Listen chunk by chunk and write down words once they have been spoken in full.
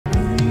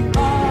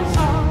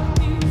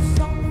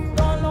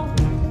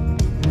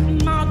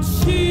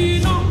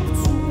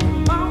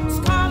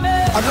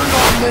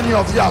many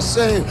of you are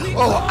saying,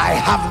 oh, I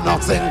have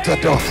nothing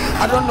to do.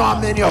 I don't know how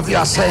many of you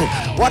are saying,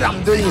 what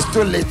I'm doing is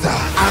too little.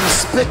 I'm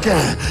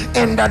speaking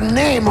in the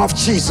name of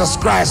Jesus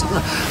Christ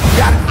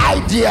that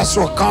ideas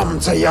will come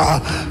to you.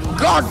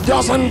 God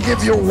doesn't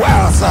give you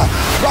wealth,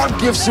 God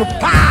gives you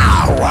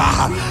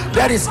power.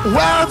 There is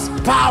wealth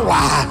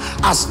power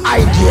as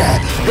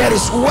idea, there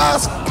is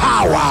wealth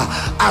power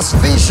as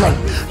vision,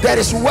 there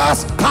is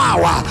wealth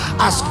power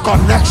as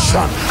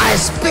connection. I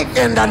speak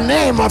in the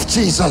name of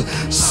Jesus,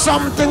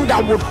 something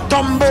that would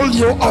tumble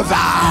you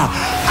over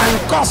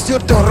and cause you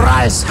to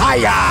rise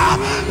higher,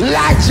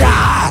 larger.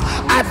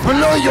 I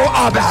blow you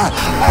up,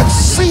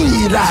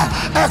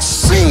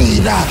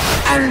 exceed,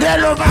 and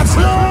then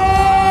overflow.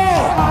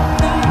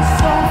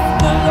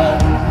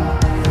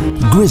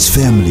 Grace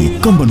Family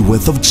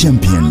Commonwealth of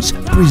Champions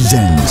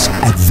presents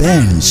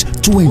Advance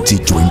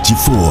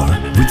 2024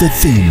 with the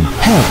theme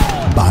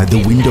Helped by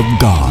the Wind of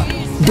God.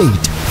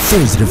 Date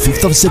Thursday the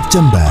 5th of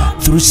September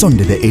through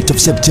Sunday the 8th of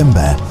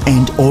September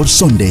and all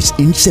Sundays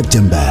in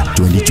September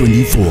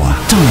 2024.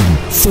 Time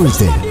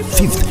Thursday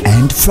 5th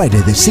and Friday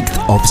the 6th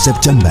of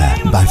September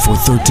by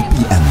 4:30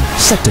 p.m.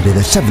 Saturday the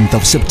 7th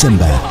of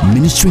September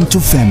ministering to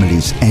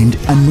families and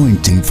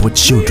anointing for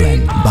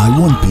children by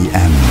 1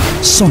 p.m.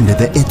 Sunday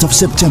the 8th of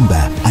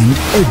September and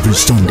every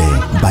Sunday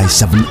by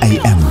 7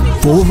 a.m.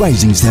 for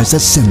Rising Stars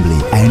Assembly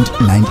and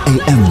 9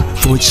 a.m.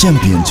 for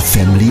Champions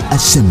Family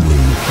Assembly.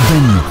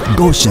 Venue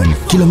Goshen,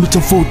 Kilometer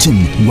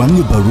 14,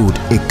 Wangiba Road,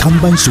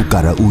 Ekamban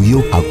Sukara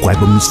Uyo, Akwa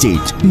Ibom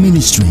State.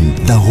 Ministering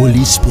the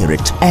Holy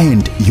Spirit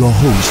and your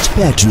host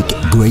Patrick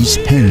Grace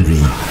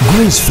Henry.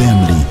 Grace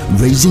Family,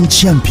 raising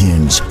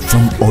champions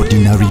from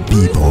ordinary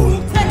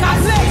people.